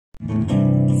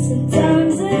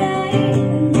Sometimes I lie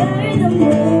under the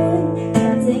moon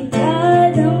and thank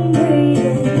God I'm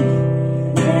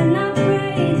breathing. Then I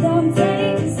pray, don't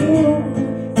take it slow,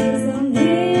 'cause I'm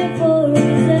here for a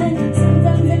reason.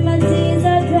 Sometimes in my tears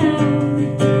I drown,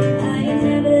 I ain't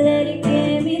never let it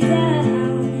get me down.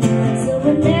 So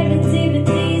when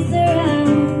negativity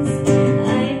surrounds,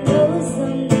 I know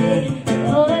someday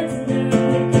Lord's gonna,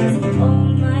 because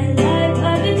all my life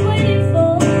I've been waiting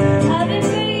for, I've been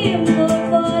praying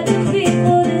for the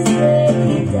people to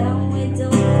stay down. We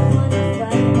don't wanna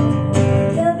fight no more.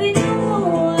 There'll be no more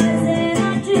wars and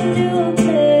our children will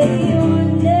play.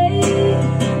 One day,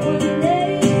 one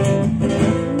day,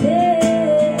 one day,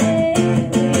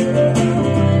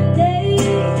 one day,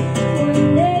 one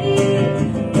day,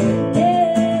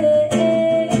 one day.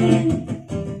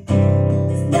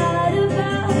 It's not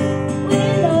about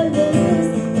win or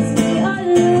lose, it's we or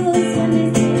lose when they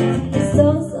steal the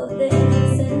souls of the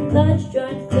innocent. Blood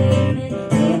drawn flame and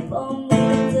keep on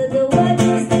moving to the world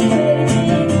is the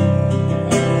trading.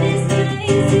 In this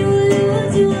place you will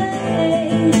lose your way,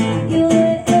 your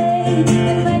way.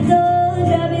 It might go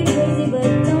drive you crazy, but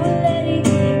don't let it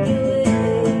keep you away,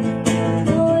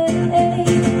 no way.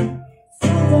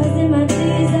 Sometimes in my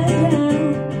tears I drown,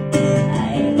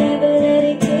 I ain't never let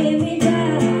it get me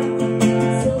down.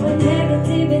 So when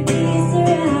negativity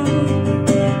surrounds,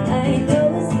 I know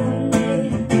someday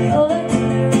Lord's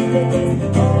gonna, because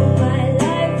all my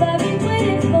life I've been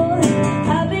waiting for,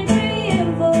 I've been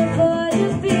praying for the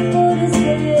people to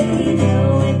stay. No,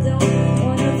 I don't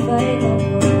wanna fight no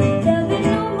more. There'll be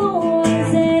no more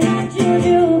wars and our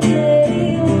children will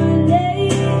play. One day,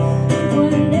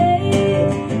 one day,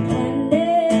 one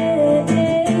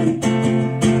day,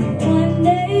 one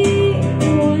day,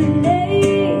 one day,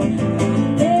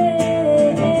 one day.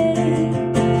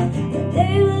 But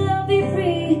they will all be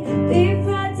free, be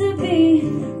proud to be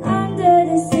under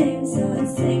the same sun,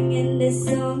 singing this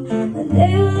song. But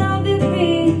they will all be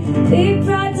free, be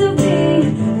proud to be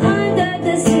under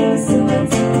the same sun,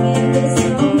 singing this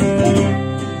song.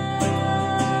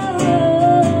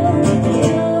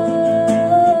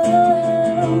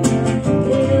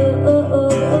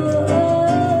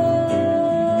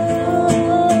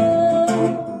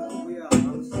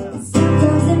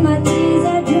 Sometimes in my tears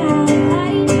I drown,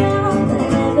 but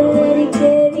never let it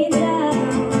get me down.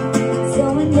 So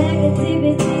when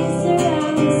negativity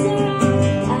surrounds,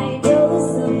 I know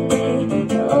someday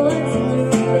Lord's gonna,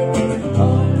 because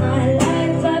all my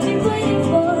life I've been waiting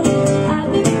for, I've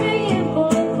been praying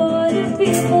for the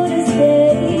people to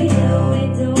stay. No, we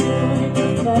don't wanna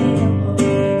fight no more.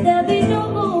 There'll be no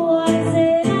more wars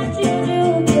and our children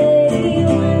will play.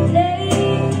 One day,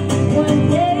 one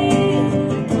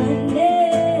day,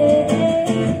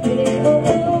 one day, oh,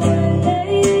 one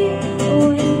day,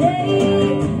 one day,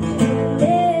 one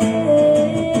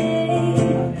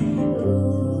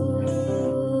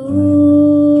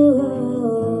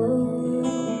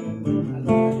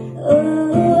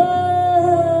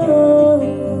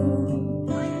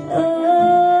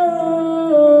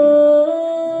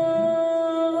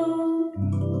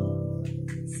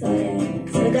So, yan.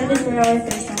 So, that is for our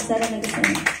first song. Sana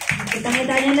nagustuhan niyo.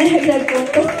 Kitang-kita niyo na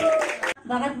naglag-photo.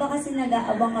 Bakit ba kasi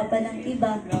nag-aabang ka pa ng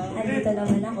iba? Andito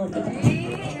naman ako.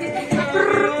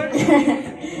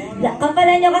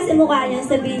 Kapalan niyo kasi mukha niyo.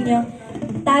 Sabihin niyo,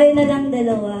 tayo na lang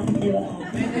dalawa. Di ba?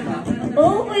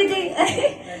 Oo, pwede.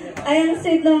 Ay, ang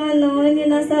sweet naman noon.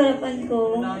 Yung nasa harapan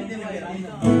ko.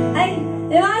 Ay,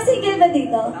 may mga single ba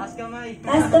dito? Taas kamay.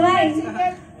 Taas kamay.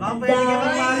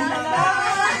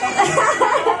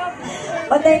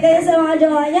 Patay kayo sa mga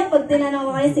jowa niya. Pag tinanong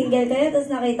ko kayo, single kayo, tapos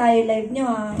nakita yung live nyo,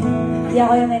 ha? Hindi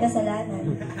ako yung may kasalanan.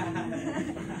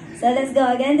 So, let's go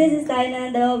again. This is Tayo na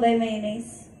ng Dalawa by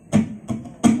Mayonnaise.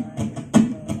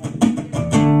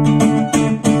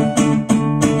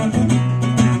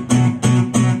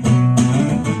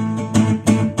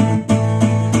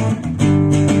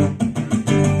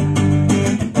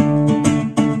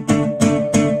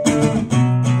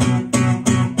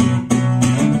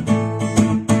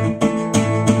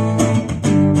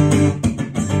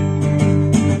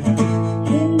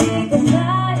 Hindi ko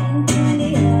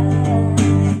maintindihan,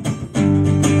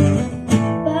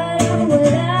 parang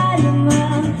wala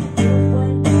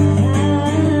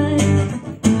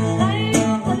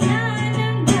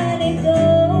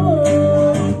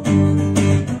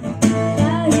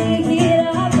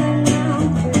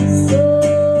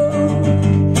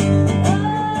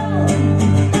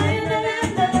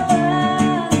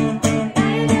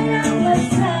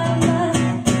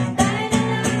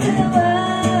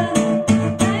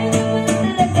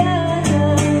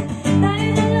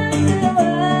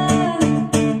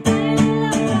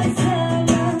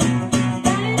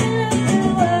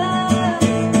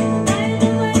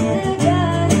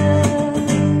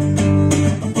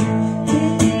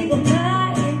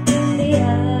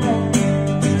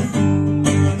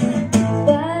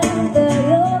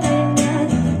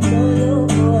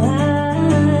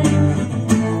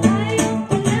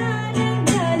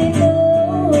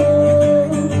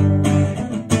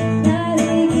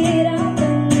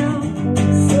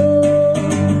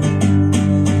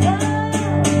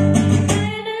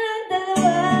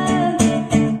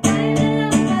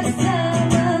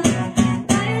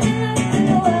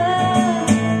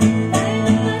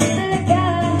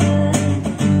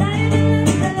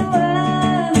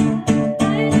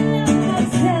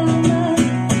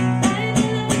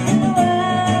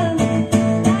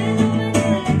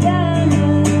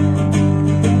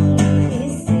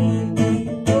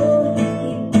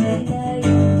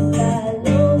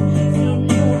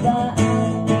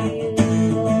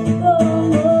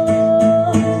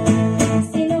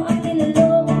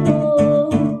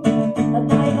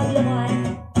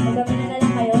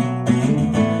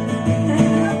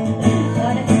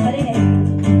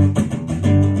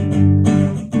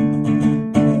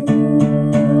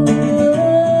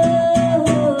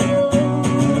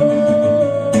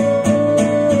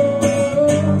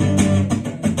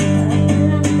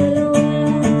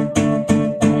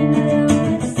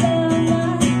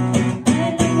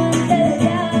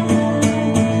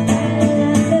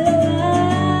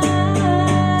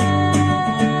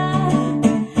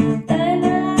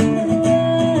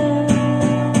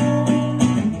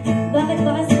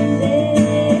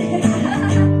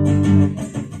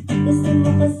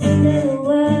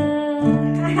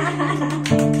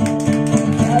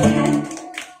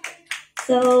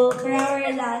So, for our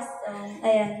last song,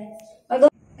 ayan.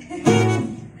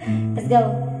 Let's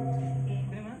go.